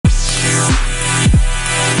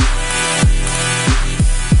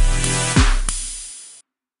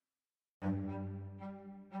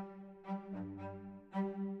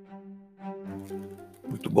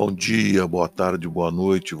bom dia, boa tarde, boa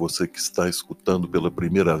noite, você que está escutando pela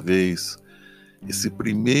primeira vez esse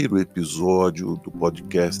primeiro episódio do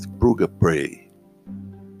podcast Pruga Pray.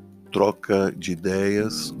 Troca de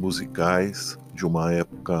ideias musicais de uma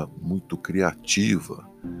época muito criativa,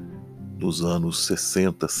 dos anos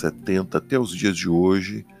 60, 70 até os dias de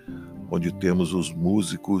hoje, onde temos os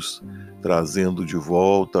músicos trazendo de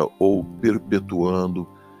volta ou perpetuando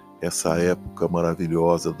essa época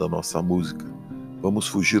maravilhosa da nossa música. Vamos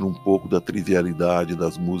fugir um pouco da trivialidade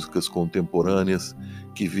das músicas contemporâneas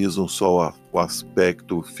que visam só o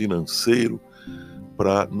aspecto financeiro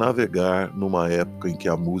para navegar numa época em que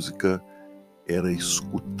a música era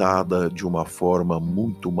escutada de uma forma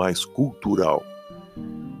muito mais cultural.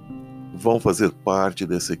 Vão fazer parte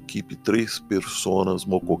dessa equipe 3 personas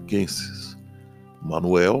mocoquenses: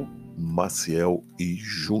 Manuel, Maciel e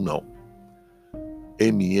Junão.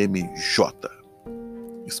 MMJ.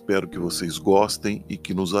 Espero que vocês gostem e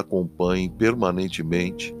que nos acompanhem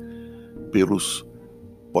permanentemente pelos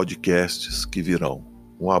podcasts que virão.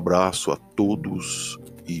 Um abraço a todos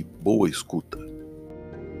e boa escuta.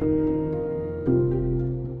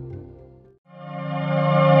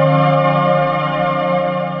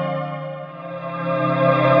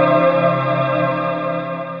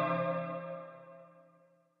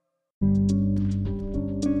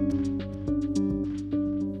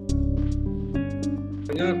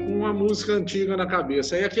 Com uma música antiga na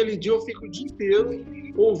cabeça. Aí aquele dia eu fico o dia inteiro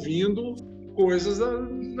ouvindo coisas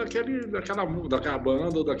daquela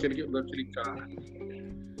banda ou daquele cara.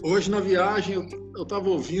 Hoje na viagem eu estava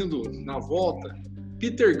ouvindo na volta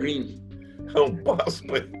Peter Green. É um passo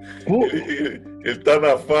para... Ele está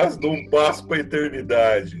na fase de um passo para a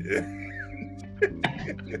eternidade.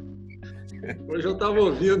 Hoje eu estava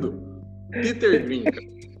ouvindo Peter Green.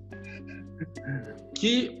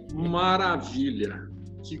 Que maravilha!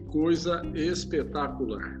 Que coisa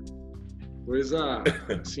espetacular. Coisa,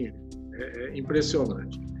 assim,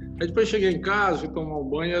 impressionante. Aí depois cheguei em casa, fui tomar um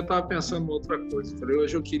banho e eu estava pensando em outra coisa. Falei,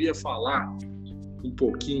 hoje eu queria falar um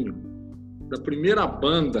pouquinho da primeira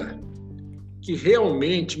banda que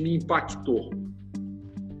realmente me impactou.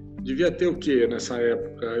 Devia ter o quê nessa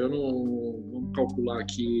época? Eu não... Vamos calcular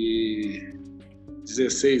aqui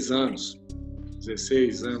 16 anos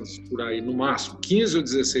por aí, no máximo, 15 ou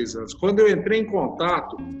 16 anos. Quando eu entrei em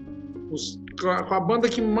contato com a banda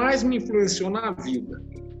que mais me influenciou na vida.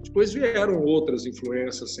 Depois vieram outras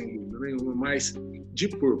influências, sem dúvida nenhuma, mas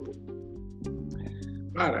Deep Purple.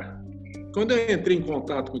 Cara, quando eu entrei em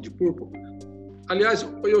contato com Deep Purple, aliás,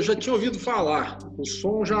 eu já tinha ouvido falar, o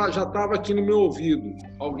som já estava aqui no meu ouvido.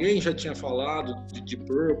 Alguém já tinha falado de Deep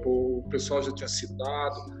Purple, o pessoal já tinha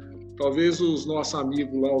citado, talvez os nossos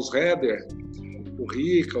amigos lá, os Heather, o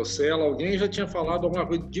Rica, o Cela, alguém já tinha falado alguma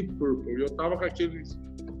coisa de Deep Purple, e eu estava com aquele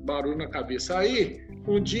barulho na cabeça. Aí,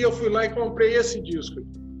 um dia eu fui lá e comprei esse disco.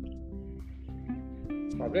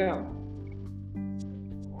 Tá vendo?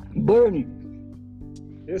 Burn.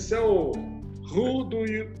 Esse é o Who Do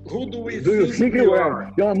You Think You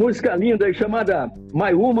Are? É uma música linda aí chamada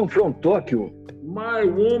My Woman From Tokyo. My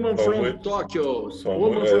Woman From Tokyo.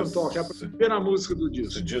 Woman From Tokyo, é a primeira música do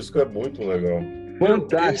disco. Esse disco é muito legal.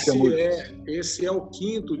 Fantástica música. Esse é o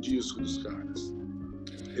 5º disco dos caras.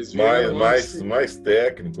 Mais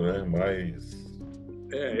técnico, né?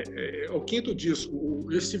 É o 5º disco.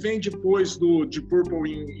 Esse vem depois do Deep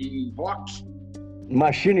Purple em rock.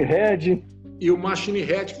 Machine Head. E o Machine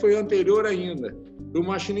Head foi anterior ainda. O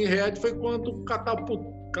Machine Head foi quando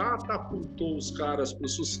catapultou os caras para o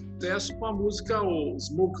sucesso com a música o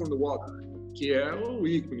Smoke on the Water, que é o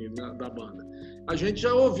ícone da banda. A gente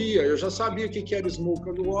já ouvia, eu já sabia o que era Smoke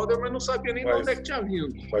on the Water, mas não sabia nem de onde é que tinha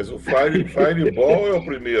vindo. Mas o Fireball é o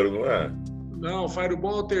primeiro, não é? Não, o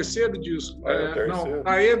Fireball é o 3º disco. Terceiro. Não,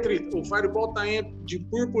 o Fireball está entre Deep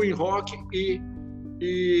Purple em rock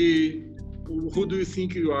e o Who Do You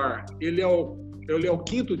Think You Are. Ele é o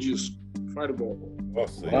 5º disco, Fireball.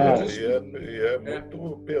 Nossa, e é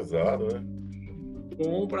muito pesado, né?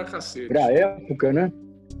 Bom pra cacete. Pra época, né?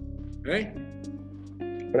 Hein?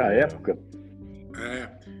 Pra época. É.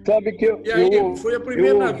 Sabe que foi a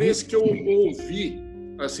primeira vez que eu ouvi,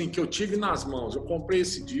 assim, que eu tive nas mãos. Eu comprei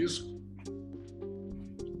esse disco.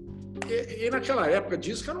 E naquela época,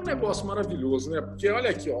 disco era um negócio maravilhoso, né? Porque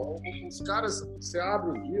olha aqui, ó, os caras, você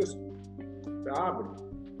abre o disco,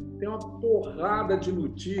 tem uma porrada de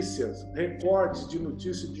notícias, recortes de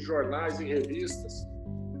notícias de jornais e revistas,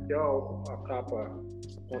 que é a capa,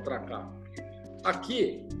 contra a capa.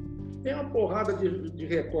 Aqui tem uma porrada de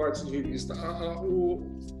recortes de revista.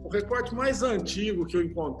 O recorte mais antigo que eu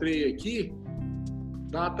encontrei aqui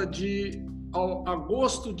data de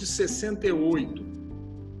agosto de 68.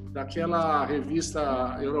 daquela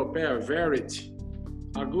revista europeia, Verity,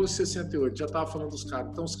 agosto de 68, já estava falando dos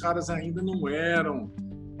caras. Então, os caras ainda não eram...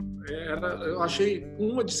 eu achei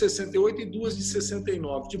uma de 68 e duas de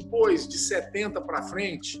 69. Depois, de 70 para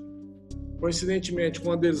frente, coincidentemente,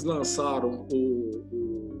 quando eles lançaram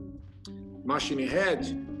o Machine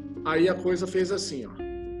Head, aí a coisa fez assim, ó.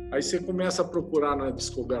 Aí você começa a procurar na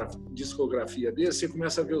discografia dele, você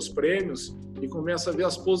começa a ver os prêmios e começa a ver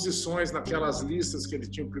as posições naquelas listas que ele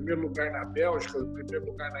tinha o primeiro lugar na Bélgica, o primeiro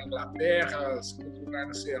lugar na Inglaterra, o segundo lugar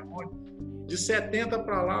não sei aonde. De 70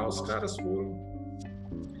 para lá, os caras foram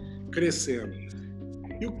crescendo.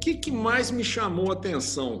 E o que mais me chamou a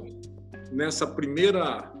atenção nessa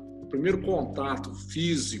primeiro contato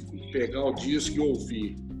físico, pegar o disco e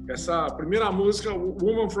ouvir? Essa primeira música,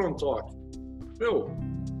 Woman from Tokyo.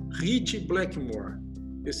 Ritchie Blackmore.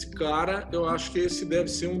 Esse cara, eu acho que esse deve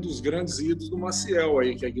ser um dos grandes ídolos do Maciel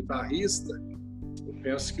aí, que é guitarrista. Eu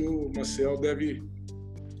penso que o Maciel deve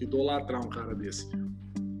idolatrar um cara desse.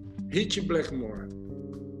 Ritchie Blackmore.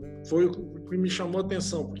 Foi o que me chamou a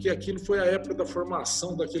atenção, porque aquilo foi a época da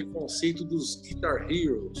formação daquele conceito dos Guitar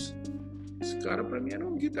Heroes. Esse cara, para mim, era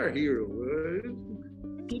um Guitar Hero.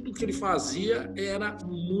 Tudo que ele fazia era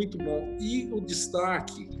muito bom. E o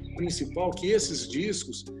destaque principal, que esses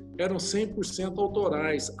discos eram 100%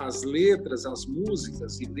 autorais. As letras, as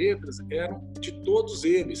músicas e letras eram de todos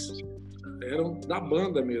eles. Eram da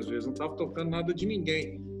banda mesmo, eles não estavam tocando nada de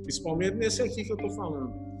ninguém. Principalmente nesse aqui que eu estou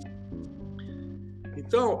falando.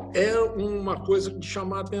 Então, é uma coisa de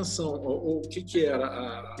chamar a atenção. O que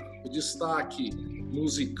era o destaque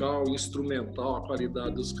musical, instrumental, a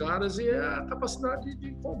qualidade dos caras e a capacidade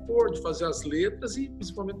de compor, de fazer as letras e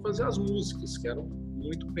principalmente fazer as músicas, que eram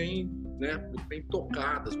muito bem, né, muito bem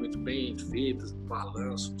tocadas, muito bem feitas,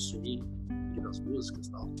 balanço, swing das músicas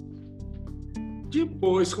e tal.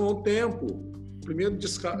 Depois, com o tempo, o primeiro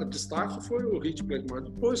destaque foi o Ritchie Blackmore.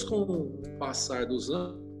 Depois, com o passar dos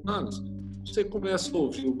anos, você começa a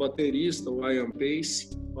ouvir o baterista, o Ian Pace,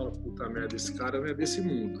 fala, puta merda, esse cara não é desse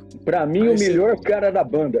mundo. Pra mim, o melhor cara da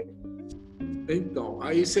banda. Então,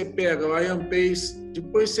 aí você pega o Ian Pace,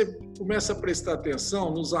 depois você começa a prestar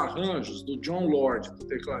atenção nos arranjos do John Lord, do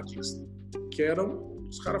tecladista, que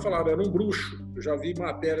os caras falaram, era um bruxo. Eu já vi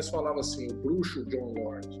matérias que falavam assim, o bruxo John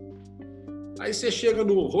Lord. Aí você chega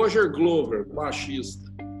no Roger Glover, baixista.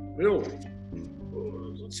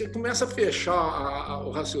 Você começa a fechar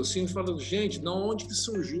o raciocínio falando, gente, de onde que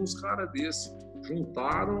surgiu uns caras desses?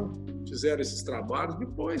 Juntaram, fizeram esses trabalhos,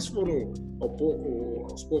 depois foram,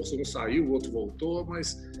 aos poucos um saiu, o outro voltou,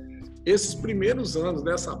 mas esses primeiros anos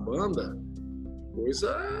dessa banda,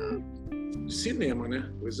 coisa de cinema,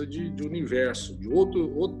 né? Coisa de universo, de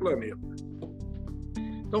outro planeta.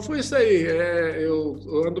 Então foi isso aí, eu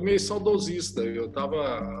ando meio saudosista, eu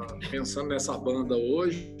estava pensando nessa banda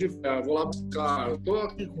hoje, vou lá buscar, eu estou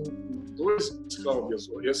aqui com 2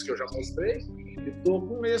 discos, esse que eu já mostrei, e estou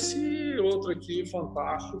com esse outro aqui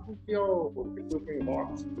fantástico, que é o Brooklyn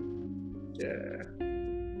Rock, que é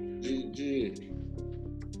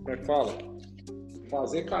como é que fala?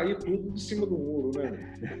 Fazer cair tudo de cima do muro,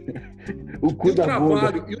 né? E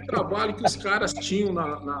o trabalho que os caras tinham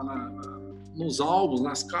nos álbuns,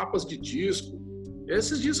 nas capas de disco.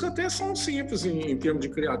 Esses discos até são simples em termos de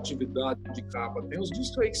criatividade de capa. Tem uns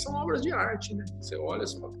discos aí que são obras de arte, né? Você olha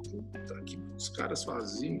e fala, puta, que os caras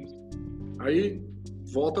faziam. Aí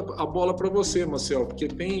volta a bola para você, Marcel, porque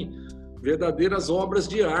tem verdadeiras obras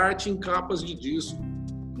de arte em capas de disco.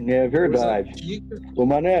 É verdade. Ô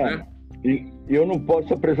Mané, né? Eu não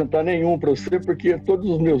posso apresentar nenhum para você, porque todos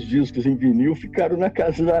os meus discos em vinil ficaram na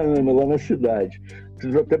casa da Ana, lá na cidade.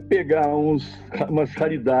 Preciso até pegar umas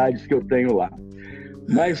raridades que eu tenho lá.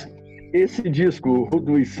 Mas esse disco, o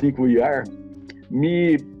Rudway 5 ER,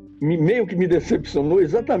 meio que me decepcionou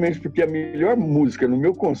exatamente porque a melhor música, no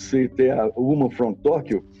meu conceito, é a Woman from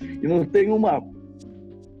Tokyo, e não tem um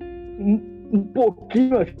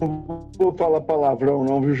pouquinho, não vou falar palavrão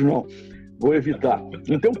não, viu, João? Vou evitar.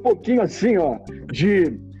 Não tem um pouquinho assim, ó,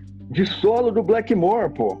 de solo do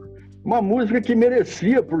Blackmore, pô. Uma música que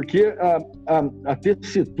merecia, porque a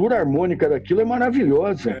tessitura harmônica daquilo é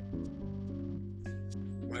maravilhosa.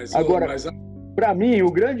 Agora, para mim,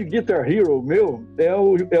 o grande Guitar Hero meu é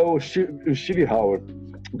o Steve Howard,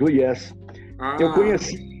 do Yes.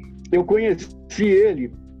 Eu conheci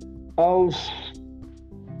ele aos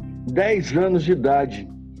 10 anos de idade,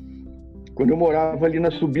 quando eu morava ali na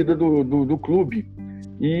subida do clube,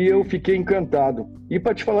 e eu fiquei encantado. E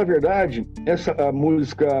para te falar a verdade, a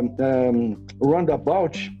música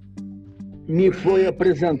Roundabout me foi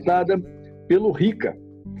apresentada pelo Rica.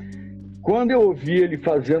 Quando eu ouvi ele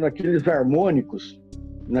fazendo aqueles harmônicos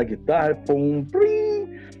na guitarra,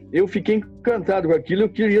 eu fiquei encantado com aquilo, eu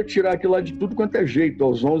queria tirar aquilo lá de tudo quanto é jeito,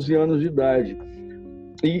 aos 11 anos de idade.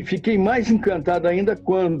 E fiquei mais encantado ainda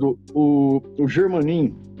quando o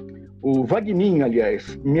Germanin, o Wagnin,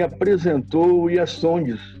 aliás, me apresentou o Yes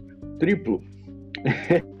Songs triplo,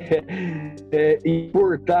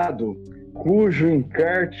 importado, cujo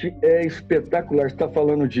encarte é espetacular. Você está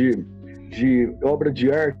falando de obra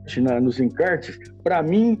de arte nos encartes. Para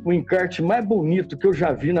mim, o encarte mais bonito que eu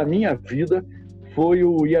já vi na minha vida foi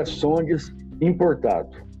o Yes Songs importado.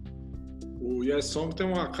 O Yes Song tem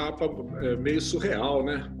uma capa meio surreal,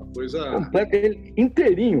 né? Uma coisa... Completa,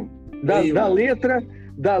 inteirinho.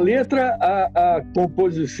 Da letra à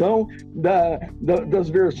composição, das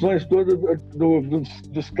versões todas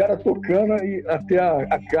dos caras tocando e até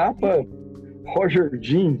a capa, Roger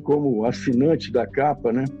Dean como assinante da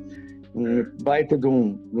capa, né? Baita de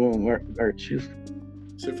um artista.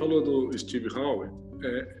 Você falou do Steve Howe.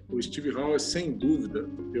 O Steve Howe, sem dúvida,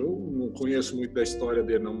 eu não conheço muito da história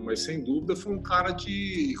dele, não, mas sem dúvida foi um cara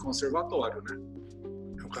de conservatório, né?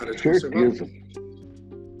 É um cara de conservatório.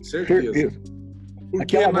 Certeza.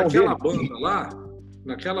 Porque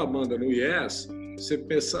naquela banda no Yes, você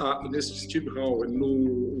pensar nesse Steve Howe,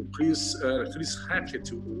 no Chris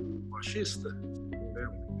Hackett, o baixista, né?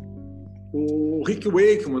 O Rick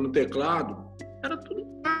Wakeman no teclado, era tudo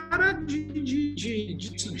cara de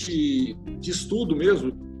estudo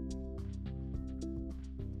mesmo.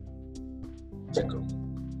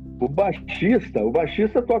 O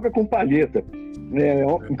baixista toca com palheta.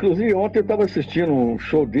 Inclusive, ontem eu estava assistindo um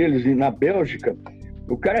show deles na Bélgica.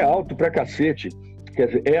 O cara é alto pra cacete. Quer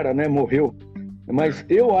dizer, era, né? Morreu. Mas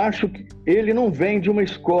eu acho que ele não vem de uma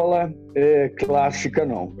escola clássica,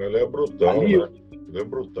 não. Ele é brutal, né? Ele é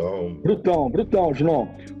brutal. Brutão, João.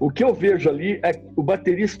 O que eu vejo ali é que o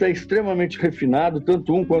baterista é extremamente refinado,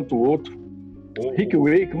 tanto um quanto o outro. Rick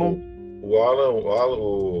Wakeman. O Alan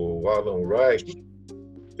Wright.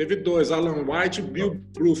 Teve dois, Alan White e Bill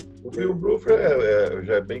Bruford. O Bill Bruford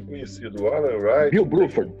já é bem conhecido. O Alan Wright... Bill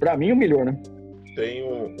Bruford, pra mim, o melhor, né? Tem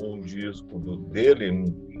um disco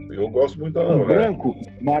dele, eu gosto muito do Alan Wright. Branco,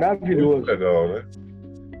 maravilhoso. Muito legal, né?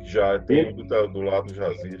 Já tem do lado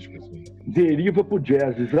jazzístico, assim. Deriva pro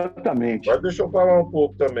jazz, exatamente. Mas deixa eu falar um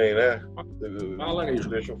pouco também, né? Fala aí.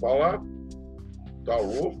 Deixa eu falar. Tá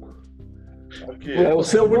louco? Aqui.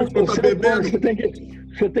 Você é o único que tá bebendo.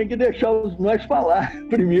 Você tem que deixar nós falar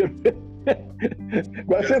primeiro.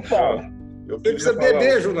 Agora você fala. Você precisa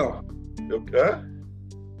beber, Junão.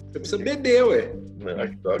 Você precisa beber, ué.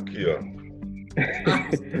 Tá aqui, ó.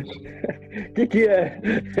 O que é?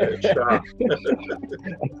 É chá.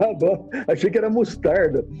 Tá bom. Achei que era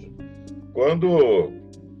mostarda. Quando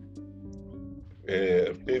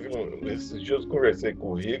esses dias eu conversei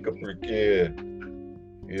com o Rica, porque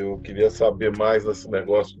eu queria saber mais desse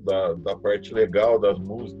negócio da parte legal das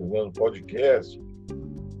músicas, né? No podcast,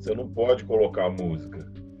 você não pode colocar música.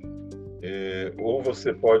 Ou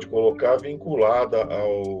você pode colocar vinculada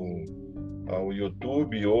ao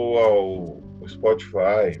YouTube ou ao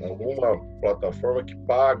Spotify, alguma plataforma que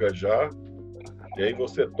paga já, e aí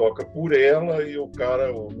você toca por ela e o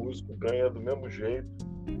músico ganha do mesmo jeito,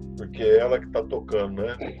 porque é ela que está tocando,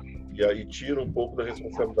 né? E aí tira um pouco da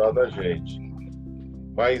responsabilidade da gente.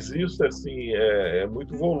 Mas isso, assim, é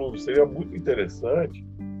muito volume. Seria muito interessante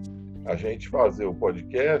a gente fazer o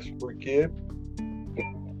podcast, porque,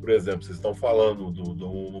 por exemplo, vocês estão falando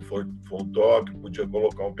do Fontoque, podia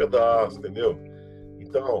colocar um pedaço, entendeu?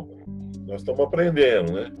 Então, nós estamos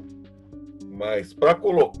aprendendo, né? Mas para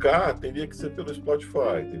colocar, teria que ser pelo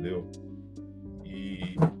Spotify, entendeu?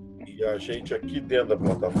 E a gente aqui dentro da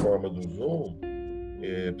plataforma do Zoom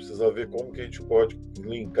precisa ver como que a gente pode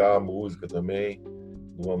linkar a música também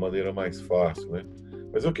de uma maneira mais fácil, né?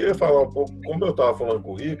 Mas eu queria falar um pouco, como eu estava falando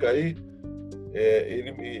com o Rica, aí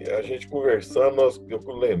a gente conversando, eu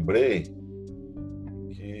lembrei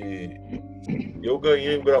que eu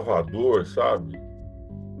ganhei um gravador, sabe?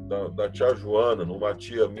 Da tia Joana, numa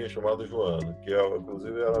tia minha chamada Joana, que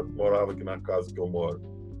inclusive ela morava aqui na casa que eu moro.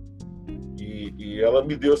 E ela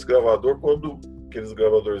me deu esse gravador aqueles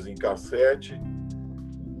gravadores em cassete,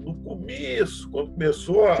 no começo, quando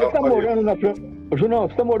começou a... Você tá morando Junão,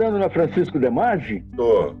 você está morando na Francisco de Maggi?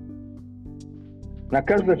 Tô. Na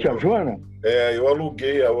casa da tia Joana? Eu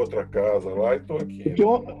aluguei a outra casa lá e tô aqui. Porque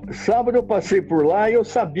sábado eu passei por lá e eu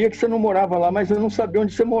sabia que você não morava lá, mas eu não sabia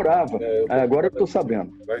onde você morava. Agora eu tô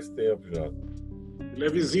sabendo. Faz tempo já. Ele é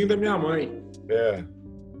vizinho da minha mãe.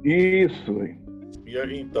 Isso.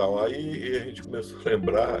 Então, aí a gente começou a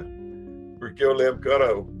lembrar, porque eu lembro que eu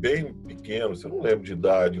era bem pequeno, eu não lembro de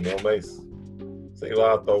idade não, mas sei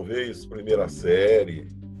lá, talvez primeira série.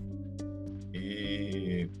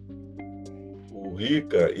 E o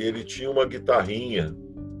Rica, ele tinha uma guitarrinha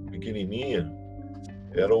pequenininha,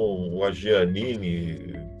 era uma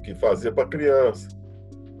Giannini que fazia para criança,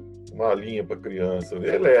 uma linha para criança,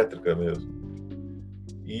 elétrica mesmo.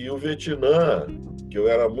 E o Vietnã, que eu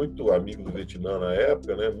era muito amigo do Vietnã na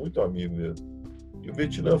época, né? Muito amigo mesmo. E o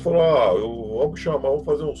Vietnã falou, vamos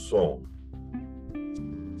fazer um som.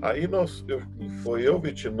 Aí foi eu, o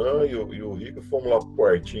Vietnã e o Rica, fomos lá pro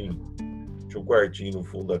quartinho. Tinha um quartinho no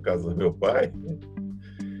fundo da casa do meu pai.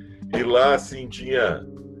 E lá, assim, tinha...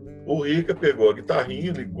 O Rica pegou a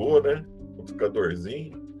guitarrinha, ligou, né? O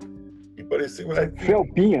amplificadorzinho. E parecia...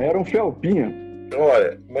 Felpinha, era um Felpinha.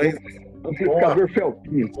 Olha, mas... Amplificador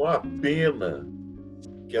Felpinha. Com a pena...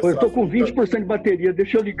 Eu tô com 20% de bateria.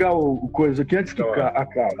 Deixa eu ligar o coisa aqui antes que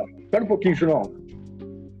acaba. Espera um pouquinho, João.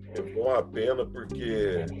 Com uma pena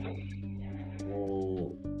porque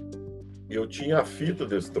eu tinha a fita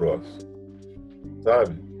desse troço,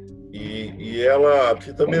 sabe? E a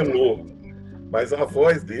fita melou. Mas a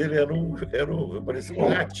voz dele parecia um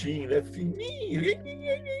ratinho, né? Fininho.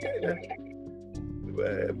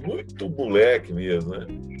 Muito moleque mesmo, né?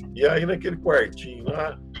 E aí naquele quartinho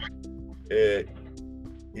lá,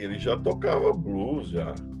 ele já tocava blues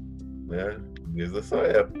já, né? Desde essa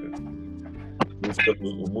época.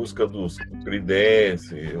 Música dos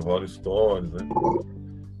Creedence, Rolling Stones, né?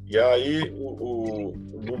 E aí,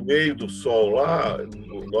 no meio do som lá,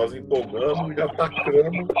 nós empolgamos e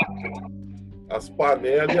atacamos as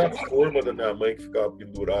panelas e a forma da minha mãe que ficava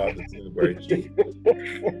pendurada assim no quartinho.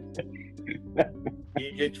 E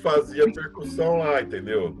a gente fazia percussão lá,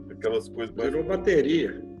 entendeu? Aquelas coisas... Virou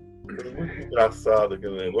bateria. Foi muito engraçado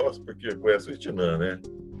aquele negócio, porque conhece o Vietnã, né?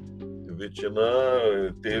 O Vietnã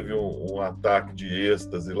teve um ataque de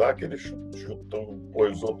êxtase lá, que ele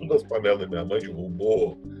coisou todas as panelas da minha mãe,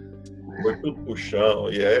 derrubou, foi tudo pro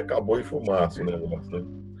chão, e aí acabou em fumaça o negócio, né?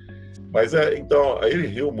 Mas então, aí ele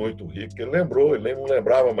riu muito, o Rico, ele lembrou, ele nem não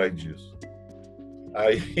lembrava mais disso.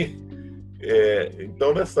 Aí,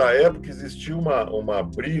 então nessa época existia uma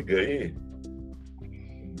briga aí,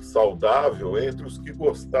 saudável, entre os que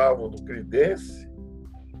gostavam do Creedence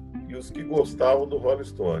e os que gostavam do Rolling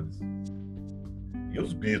Stones. E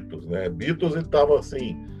os Beatles, né? Beatles estavam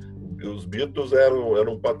assim, os Beatles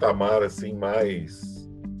eram um patamar assim mais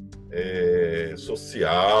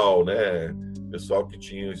social, né? Pessoal que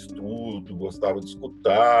tinha estudo, gostava de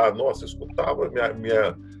escutar. Nossa, eu escutava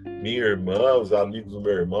minha irmã, os amigos do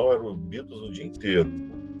meu irmão eram Beatles o dia inteiro.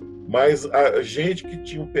 Mas a gente que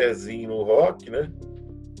tinha um pezinho no rock, né?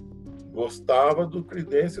 Gostava do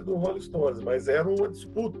Creedence e do Rolling Stones, mas era uma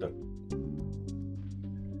disputa.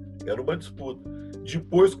 Era uma disputa.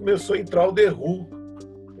 Depois começou a entrar o The Who.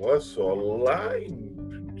 Olha só, lá em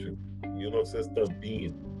 1900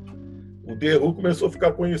 tampinha. O The Who começou a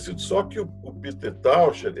ficar conhecido. Só que o Peter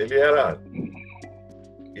Townshend, ele era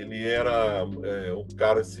um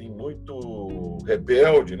cara assim, muito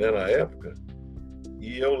rebelde, né, na época.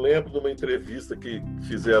 E eu lembro de uma entrevista que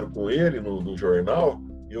fizeram com ele no jornal,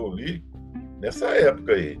 e eu li nessa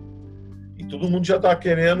época aí. E todo mundo já tá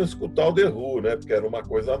querendo escutar o The Who, né? Porque era uma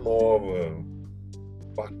coisa nova,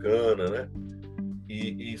 bacana, né?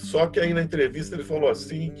 E só que aí na entrevista ele falou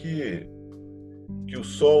assim que o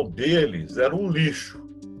som deles era um lixo.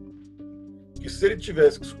 Que se ele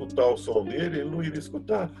tivesse que escutar o som dele, ele não iria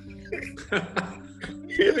escutar.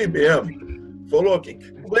 Ele mesmo falou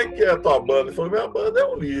como é que é a tua banda? Ele falou, minha banda é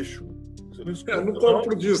um lixo. Você não escuta, eu não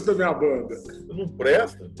compro disso da minha banda. Não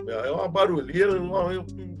presta. É uma barulheira,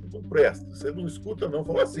 não presta. Você não escuta, não.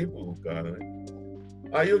 Falou assim pro cara, né?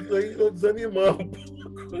 Aí eu desanimando um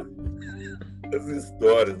pouco as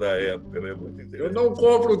histórias da época, né? Muito interessante. Eu não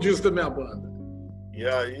compro disso da minha banda. E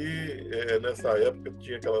aí, nessa época,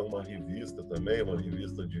 tinha uma revista também, uma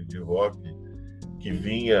revista de rock, que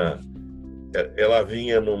vinha... Ela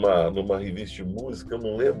vinha numa revista de música, eu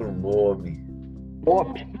não lembro o nome.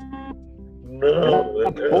 Pop. Não,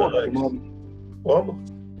 era pop. Como?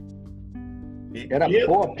 Era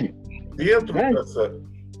pop. Dentro dessa...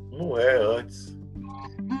 Não é antes.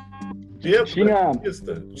 Dentro da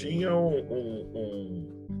revista tinha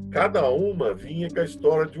cada uma vinha com a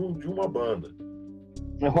história de uma banda.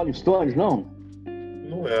 Não é Rolling Stones, não?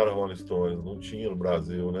 Não era Rolling Stones, não tinha no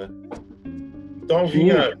Brasil, né? Então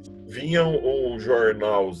vinha um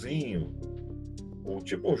jornalzinho,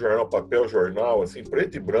 tipo um jornal, papel jornal, assim,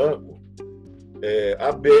 preto e branco,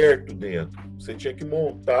 aberto dentro. Você tinha que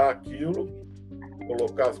montar aquilo,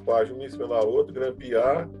 colocar as páginas uma em cima da outra,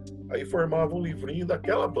 grampear, aí formava um livrinho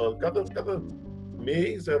daquela banda. Cada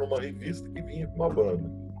mês era uma revista que vinha com uma banda.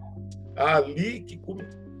 Ali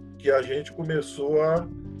que a gente começou a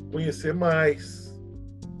conhecer mais,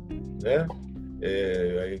 né?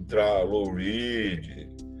 entrar Lou Reed,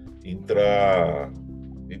 entrar...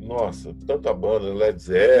 Nossa, tanta banda, Led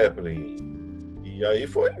Zeppelin, e aí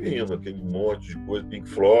foi vindo aquele monte de coisa, Pink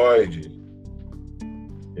Floyd,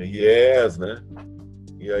 Yes, né?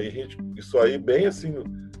 E aí isso aí bem assim,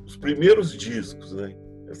 os primeiros discos, né?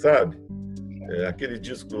 Sabe? Aquele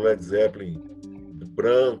disco do Led Zeppelin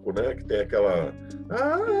branco, né? Que tem aquela...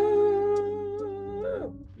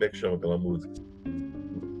 Como é que chama aquela música?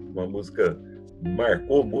 Uma música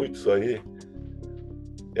marcou muito isso aí.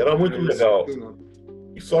 Era muito legal.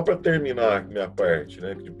 E só para terminar minha parte,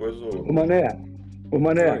 né? Que depois Ô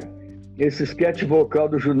Mané, esse sketch vocal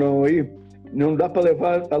do Junão aí não dá para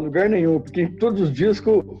levar a lugar nenhum, porque em todos os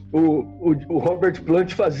discos o Robert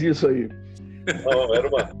Plant fazia isso aí. Não,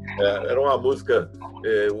 era uma música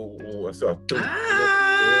assim, ó.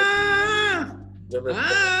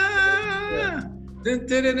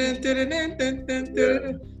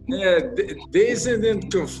 Dazed and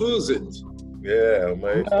Confused.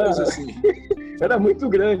 Mas coisa assim. Era muito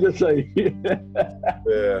grande essa aí.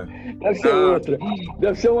 Deve ser outra.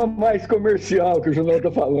 Deve ser uma mais comercial que o Junão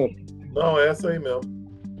tá falando. Não, essa aí mesmo.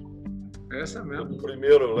 Essa mesmo. O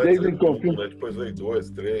primeiro, né? Depois veio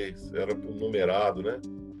 2, 3, era numerado, né?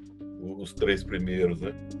 Os 3 primeiros,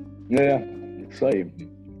 né? Isso aí.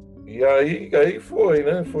 E aí foi,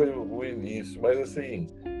 né? Foi o início, mas assim,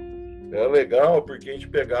 era legal porque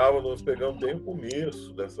nós pegamos bem o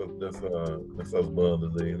começo dessas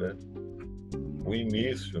bandas aí, né? O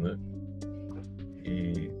início, né?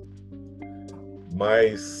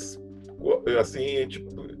 Mas assim,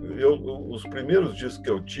 os primeiros discos que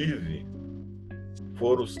eu tive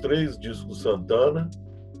foram os 3 discos do Santana,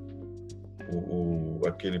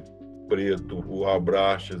 aquele preto, o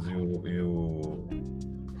Abraxas e o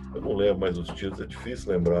eu não lembro mais os títulos, é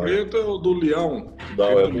difícil lembrar. O preto é o do Leão.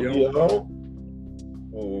 Não, é do Leão,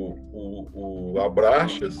 o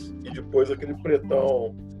Abraxas e depois aquele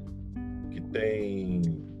pretão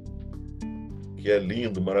que é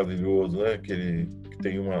lindo, maravilhoso, né? Que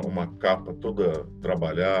tem uma capa toda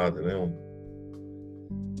trabalhada, né?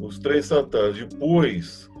 Os 3 Santanas.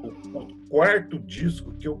 Depois, o 4º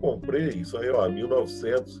disco que eu comprei, isso aí, ó,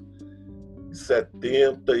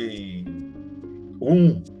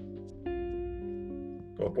 1971.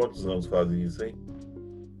 Então, quantos anos fazem isso, hein?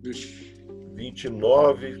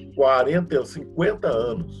 29, 40, 50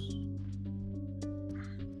 anos.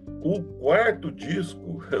 O 4º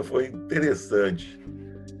disco foi interessante.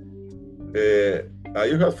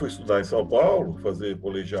 Aí eu já fui estudar em São Paulo, fazer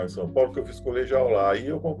colegial em São Paulo, porque eu fiz colegial lá, e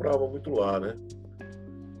eu comprava muito lá, né?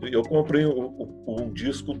 Eu comprei um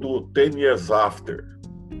disco do 10 Years After.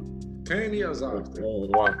 10 Years After.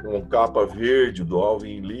 Uma capa verde do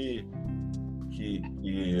Alvin Lee, que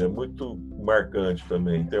é muito marcante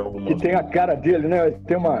também. Que tem a cara dele, né?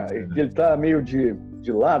 Ele tá meio de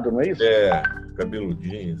lado, não é isso?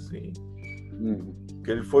 Cabeludinho, assim.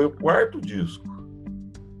 Que ele foi o 4º disco.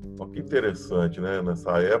 Olha que interessante, né?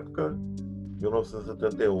 Nessa época,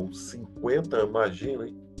 1971, 50, imagina,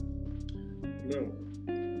 hein? Não.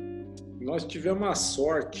 Nós tivemos uma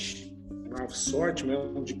sorte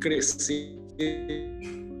mesmo de crescer, de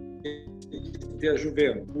ter a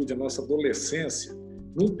juventude, a nossa adolescência,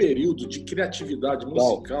 num período de criatividade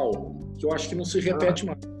musical que eu acho que não se repete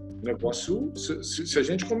mais. O negócio, se a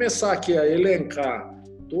gente começar aqui a elencar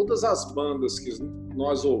todas as bandas que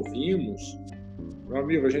nós ouvimos, meu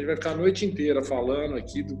amigo, a gente vai ficar a noite inteira falando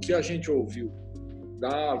aqui do que a gente ouviu.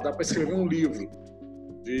 Dá para escrever um livro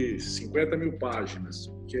de 50 mil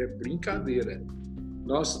páginas, que é brincadeira.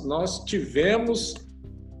 Nós tivemos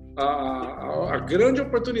a grande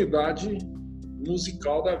oportunidade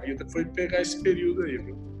musical da vida, que foi pegar esse período aí,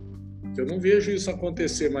 viu? Eu não vejo isso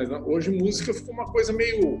acontecer mais. Hoje música ficou uma coisa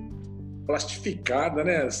meio plastificada,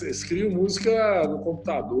 né? Escrevo música no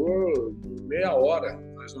computador, meia hora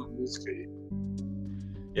faz uma música aí.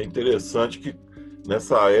 É interessante que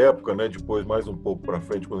nessa época, né, depois mais um pouco para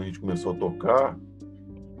frente, quando a gente começou a tocar,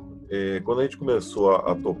 quando a gente começou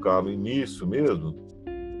a tocar no início mesmo,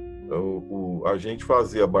 a gente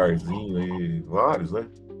fazia barzinho aí, vários, né?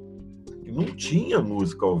 E não tinha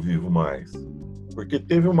música ao vivo mais. Porque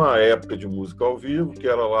teve uma época de música ao vivo, que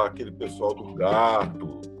era lá aquele pessoal do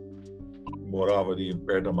Gato, que morava ali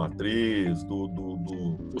perto da Matriz, do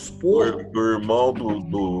irmão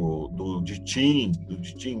do Ditim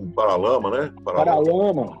Paralama, né?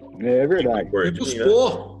 Paralama, é verdade.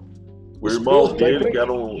 O irmão dele, que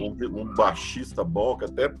era um baixista bom, que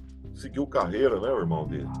até seguiu carreira, né? O irmão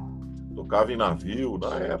dele. Tocava em navio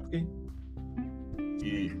na época, hein?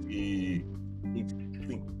 E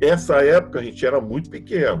essa época a gente era muito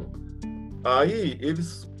pequeno. Aí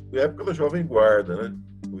época da Jovem Guarda, né?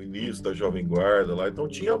 o início da Jovem Guarda lá, então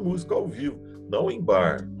tinha música ao vivo, não em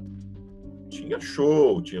bar. Tinha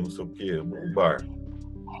show, tinha não sei o quê, um bar.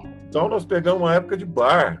 Então nós pegamos uma época de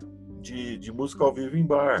bar, de música ao vivo em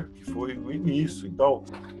bar, que foi o início. Então,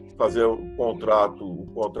 fazer o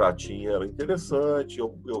contratinho era interessante.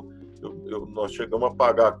 Nós chegamos a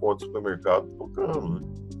pagar a conta do supermercado tocando, né?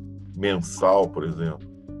 Mensal, por exemplo.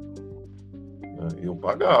 Eu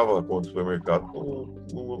pagava a conta do supermercado com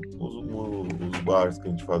os bares que a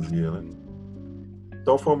gente fazia, né?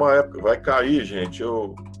 Então foi uma época... Vai cair, gente.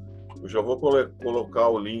 Eu já vou colocar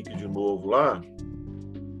o link de novo lá,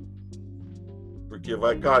 porque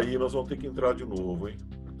vai cair, nós vamos ter que entrar de novo, hein?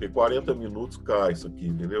 Porque 40 minutos cai isso aqui,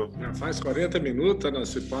 entendeu? Já faz 40 minutos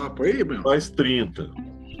nesse papo aí, meu? Mais 30.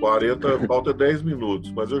 40, falta 10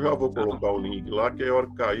 minutos. Mas eu já vou colocar o link lá, que a hora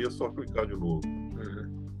que cair é só clicar de novo.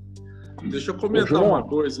 Deixa eu comentar uma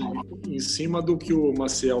coisa em cima do que o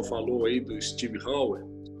Maciel falou aí, do Steve Howe,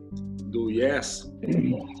 do Yes.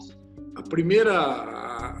 A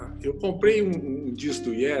primeira... Eu comprei um disco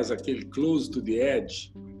do Yes, aquele Close to the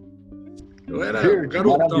Edge. Eu era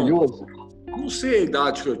garotão. Maravilhoso. Não sei a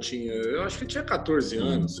idade que eu tinha. Eu acho que eu tinha 14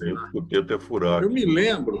 anos. Eu escutei até furar. Eu me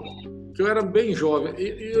lembro que eu era bem jovem.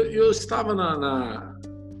 Eu estava na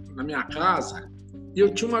minha casa e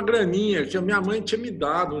eu tinha uma graninha que a minha mãe tinha me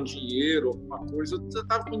dado um dinheiro, alguma coisa. Eu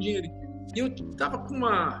estava com dinheiro. E eu estava com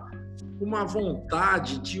uma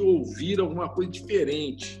vontade de ouvir alguma coisa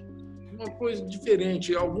diferente. Uma coisa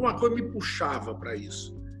diferente. Alguma coisa me puxava para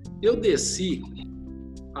isso. Eu desci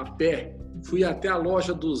a pé. Fui até a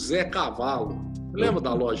loja do Zé Cavalo. Lembra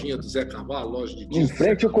da lojinha do Zé Cavalo? Loja de discos? Em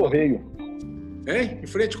frente ao Correio. Hein? Em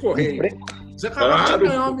frente ao Correio. Zé Cavalo tinha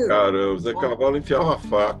ganhado mesmo. Cara, o Zé Cavalo enfiava a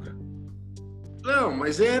faca. Não,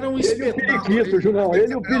 mas era um espetáculo. Ele e o periquito, Junão.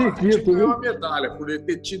 Ele e o periquito. Tinha uma medalha por ele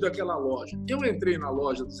ter tido aquela loja. Eu entrei na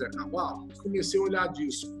loja do Zé Cavalo e comecei a olhar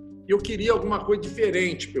disco. Eu queria alguma coisa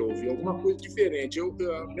diferente para eu ouvir, alguma coisa diferente.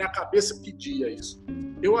 Minha cabeça pedia isso.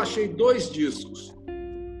 Eu achei 2 discos.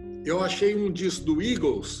 Eu achei um disco do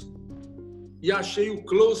Eagles e achei o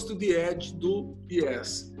Close to the Edge do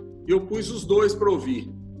Yes. E eu pus os 2 para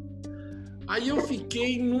ouvir. Aí eu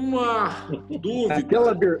fiquei numa dúvida.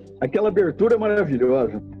 Aquela abertura é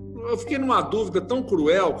maravilhosa. Eu fiquei numa dúvida tão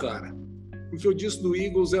cruel, cara, porque o disco do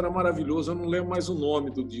Eagles era maravilhoso, eu não lembro mais o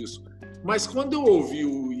nome do disco. Mas quando eu ouvi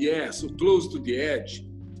o Yes, o Close to the Edge,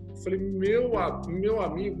 eu falei, meu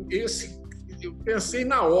amigo, esse... Eu pensei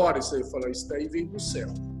na hora isso aí, eu falei, isso daí veio do céu.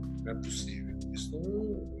 Não é possível. Isso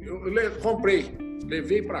não... eu comprei,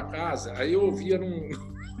 levei para casa, aí eu ouvia uma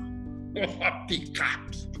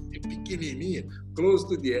picape pequenininha, Close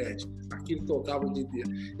to the Edge. Aquilo tocava o dia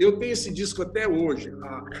inteiro. Eu tenho esse disco até hoje.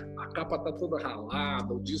 A capa tá toda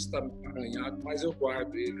ralada, o disco tá arranhado, mas eu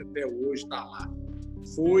guardo ele até hoje, tá lá.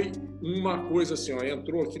 Foi uma coisa assim, ó,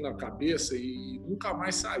 entrou aqui na cabeça e nunca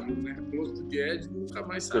mais saiu, né? Close to the Edge nunca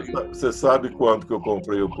mais saiu. Você sabe quando que eu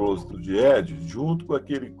comprei o Close to the Edge? Junto com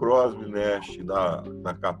aquele Crosby Nash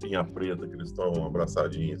na capinha preta, que eles estão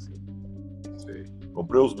abraçadinhos assim. Sei.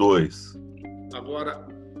 Comprei os 2. Agora,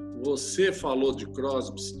 você falou de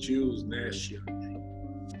Crosby, Stills, Nash.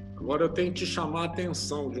 Agora eu tenho que te chamar a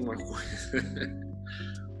atenção de uma coisa.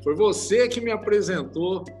 Foi você que me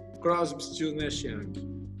apresentou Crosby, Stills, Nash Young.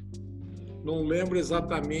 Não lembro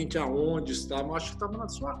exatamente aonde estava, mas acho que estava na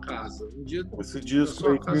sua casa. Um dia, esse disco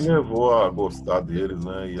aí que me levou a gostar deles,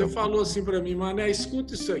 né? Você falou assim para mim, Mané,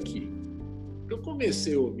 escuta isso aqui. Eu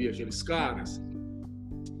comecei a ouvir aqueles caras,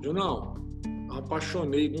 Junão,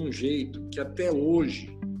 apaixonei de um jeito que até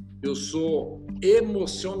hoje eu sou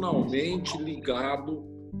emocionalmente ligado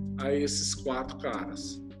a esses 4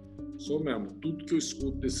 caras. Sou mesmo. Tudo que eu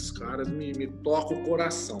escuto desses caras me toca o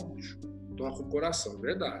coração, bicho. Toca o coração,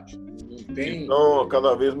 verdade. Não tem... Então,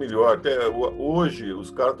 cada vez melhor. Até hoje, os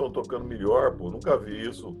caras estão tocando melhor, pô. Nunca vi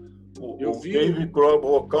isso. O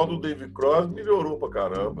vocal do Dave Crosby melhorou pra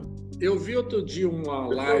caramba. Eu vi outro dia uma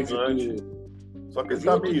live Só que ele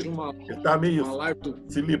tá meio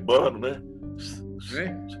se libando, né?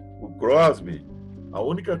 É? O Crosby, a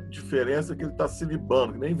única diferença é que ele tá se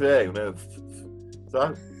libando, que nem velho, né?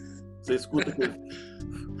 Sabe? Você escuta aquele...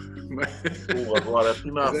 Agora,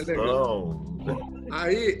 afinação...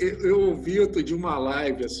 Aí, eu ouvi outro dia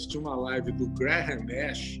assisti uma live do Graham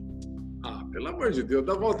Nash. Ah, pelo amor de Deus,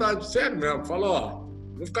 dá vontade, sério mesmo. Fala, ó,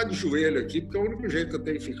 vou ficar de joelho aqui, porque é o único jeito que eu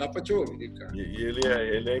tenho de ficar para te ouvir, cara. E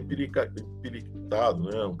ele é empirictado,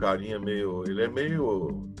 né? Um carinha meio... Ele é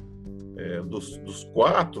meio... dos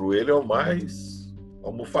 4, ele é o mais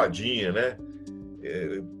almofadinha, né?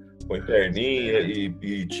 Põe perninha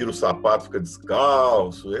e tira o sapato, fica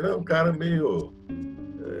descalço. Ele é um cara meio,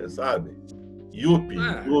 sabe?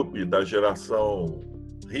 Yuppie da geração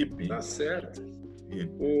hippie. Tá certo.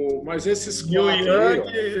 Hippie. Mas esses Neil quatro...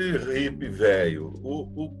 Young, hippie velho.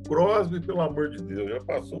 O Crosby, pelo amor de Deus, já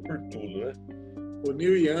passou por tudo, né? O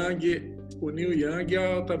Neil Young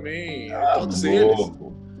é também... todos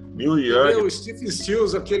louco. eles. Neil Young... O Steve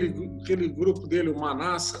Stills, aquele grupo dele, o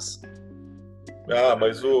Manassas.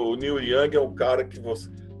 Mas o Neil Young é um cara que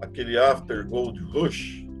aquele After Gold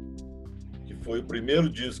Rush, que foi o primeiro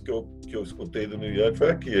disco que eu escutei do Neil Young,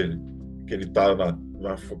 foi aquele. Que ele tá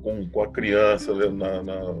com a criança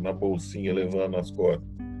na bolsinha levando nas costas.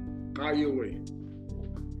 Caiu aí.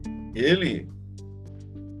 Ele...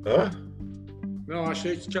 Hã? Não,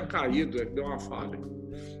 achei que tinha caído, deu uma falha.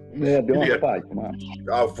 Deu uma falha.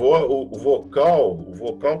 O vocal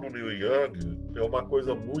do Neil Young é uma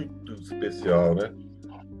coisa muito especial, né?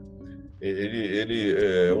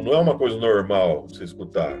 Ele não é uma coisa normal você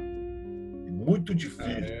escutar. É muito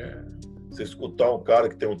difícil você escutar um cara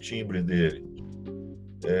que tem um timbre dele.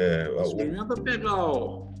 Experimenta pegar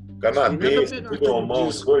o canadense, normal,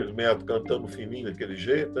 uns 2 metros, cantando fininho daquele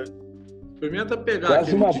jeito, né? Experimenta pegar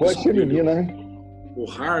quase uma voz feminina, né? O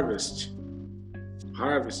Harvest.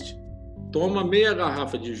 Toma meia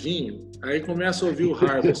garrafa de vinho, aí começa a ouvir o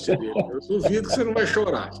Harvest dele. Eu duvido que você não vai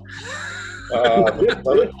chorar.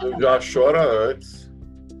 Já chora antes.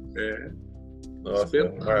 Nossa,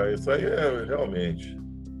 isso aí é realmente.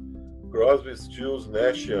 Crosby, Stills,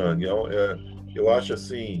 Nash Young. Eu acho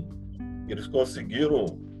assim, eles conseguiram.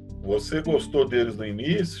 Você gostou deles no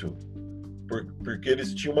início, porque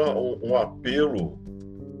eles tinham um apelo.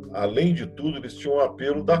 Além de tudo, eles tinham um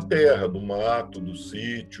apelo da terra, do mato, do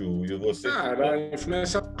sítio. E você era a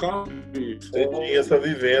influência country. Você tinha essa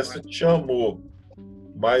vivência, te chamou.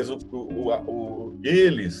 Mas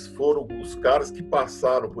eles foram os caras que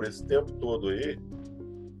passaram por esse tempo todo aí,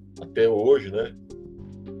 até hoje, né?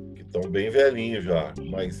 Que estão bem velhinhos já,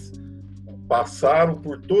 mas passaram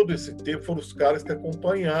por todo esse tempo, foram os caras que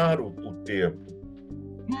acompanharam o tempo.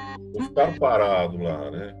 Não ficaram parados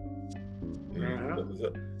lá, né?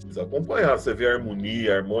 Eles acompanharam. Você vê a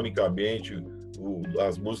harmonia, harmonicamente,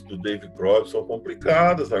 as músicas do Dave Crosby são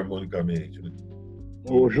complicadas harmonicamente, né?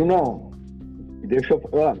 Ô, Junão, deixa eu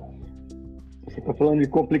falar. Você está falando de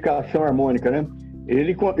complicação harmônica, né?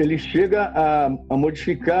 Ele chega a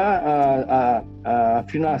modificar a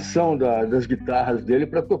afinação das guitarras dele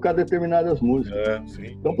para tocar determinadas músicas.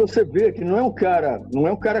 Sim. Então você vê que não é um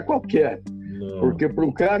cara qualquer. Não. Porque para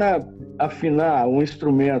um cara afinar um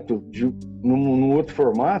instrumento num outro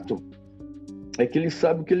formato, é que ele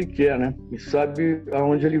sabe o que ele quer, né? E sabe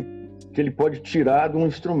aonde que ele pode tirar de um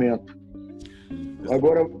instrumento.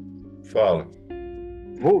 Agora, fala.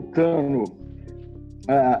 Voltando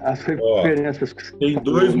às referências que você tem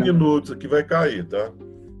 2 minutos aqui, vai cair, tá?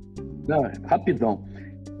 Não, rapidão.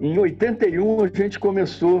 Em 81 a gente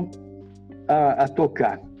começou a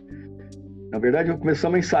tocar. Na verdade,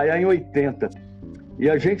 começamos a ensaiar em 80. E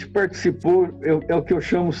a gente participou, é o que eu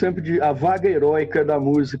chamo sempre de a vaga heróica da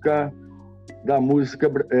música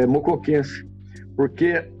mocoquense.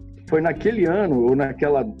 Porque foi naquele ano, ou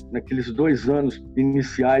naqueles 2 anos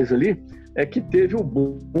iniciais ali, é que teve o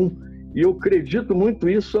boom. E eu acredito muito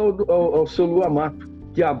isso ao seu Lua Mato,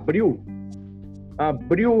 que abriu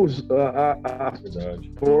as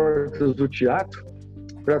portas do teatro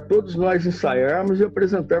para todos nós ensaiarmos e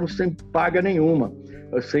apresentarmos sem paga nenhuma,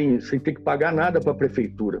 sem ter que pagar nada para a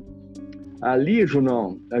prefeitura. Ali,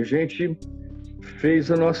 Junão, a gente fez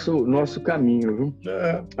o nosso caminho, viu?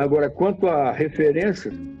 Agora, quanto a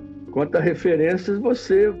referências,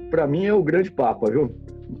 você, para mim, é o grande papa, viu?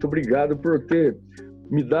 Muito obrigado por ter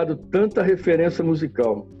me dado tanta referência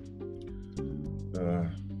musical.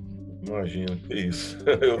 Imagina, que isso.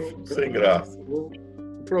 Eu fico sem graça. O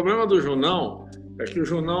problema do Junão é que o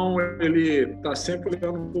Junão, ele está sempre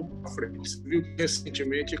olhando um pouco para frente. Você viu que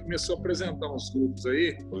recentemente ele começou a apresentar uns grupos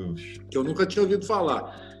aí que eu nunca tinha ouvido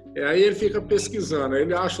falar. Aí ele fica pesquisando, aí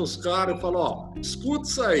ele acha os caras e fala, escuta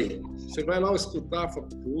isso aí. Você vai lá escutar e fala,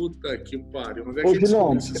 puta que pariu, onde é que ele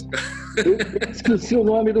escuta esses caras? Eu esqueci o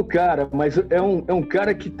nome do cara, mas é um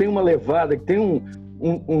cara que tem uma levada, que tem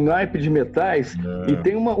um naipe de metais e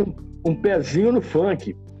tem um pezinho no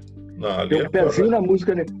funk. Tem um pezinho na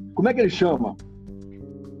música. Como é que ele chama?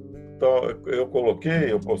 Então, eu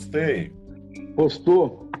postei.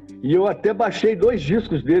 Postou. E eu até baixei 2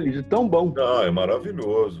 discos dele, de tão bom. É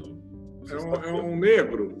maravilhoso. É um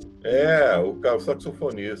negro? O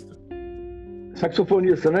saxofonista.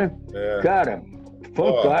 Saxofonista, né? Cara,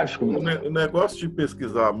 fantástico. O negócio de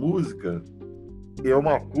pesquisar a música é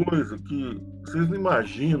uma coisa que vocês não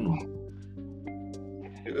imaginam.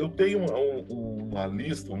 Eu tenho uma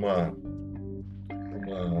lista,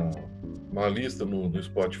 uma lista no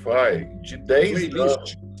Spotify de 10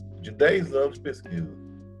 anos. De 10 anos de pesquisa.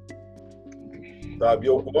 Sabe,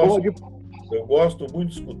 eu gosto muito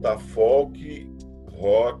de escutar folk,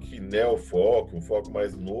 rock, neo-folk, um folk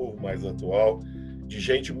mais novo, mais atual, de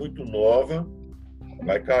gente muito nova.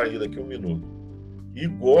 Vai cair daqui um minuto. E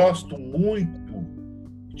gosto muito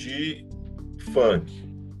de funk,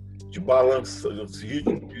 de balança, de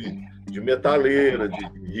ritmo de metaleira, de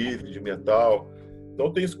riff, de metal.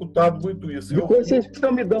 Então, tenho escutado muito isso. Depois vocês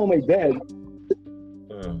precisam me dar uma ideia.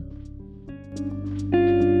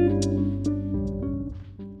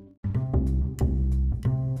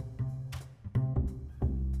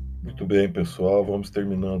 Muito bem, pessoal. Vamos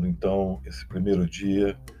terminando, então, esse primeiro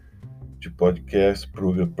dia de podcast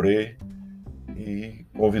Pruga Pray e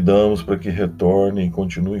convidamos para que retornem e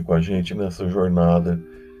continuem com a gente nessa jornada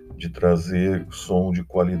de trazer som de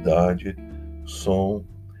qualidade, som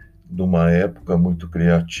de uma época muito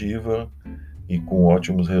criativa e com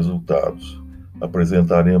ótimos resultados.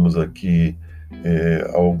 Apresentaremos aqui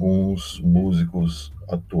alguns músicos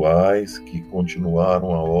atuais que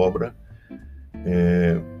continuaram a obra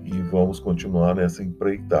e vamos continuar nessa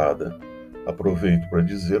empreitada. Aproveito para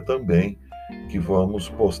dizer também que vamos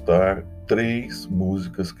postar 3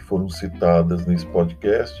 músicas que foram citadas nesse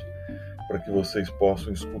podcast para que vocês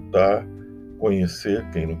possam escutar, conhecer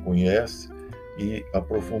quem não conhece e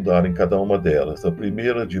aprofundar em cada uma delas. A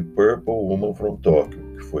primeira de Purple, Woman from Tokyo,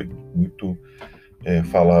 que foi muito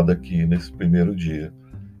falada aqui nesse primeiro dia.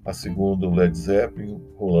 A segunda, Led Zeppelin,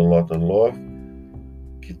 Whole Lotta Love,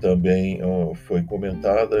 que também foi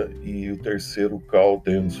comentada. E o terceiro, Carl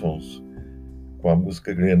Dansons, com a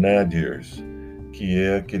música Grenadiers, que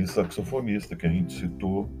é aquele saxofonista que a gente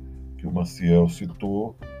citou, que o Maciel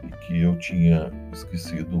citou e que eu tinha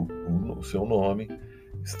esquecido o seu nome.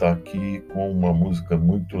 Está aqui com uma música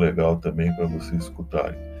muito legal também para vocês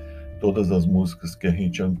escutarem. Todas as músicas que a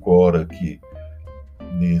gente ancora aqui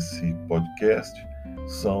nesse podcast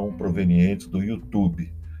são provenientes do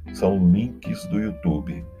YouTube, são links do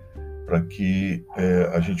YouTube, para que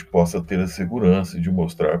a gente possa ter a segurança de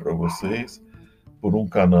mostrar para vocês por um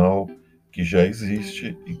canal que já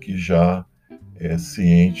existe e que já é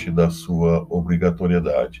ciente da sua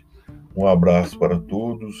obrigatoriedade. Um abraço para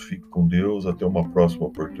todos, fique com Deus, até uma próxima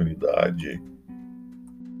oportunidade.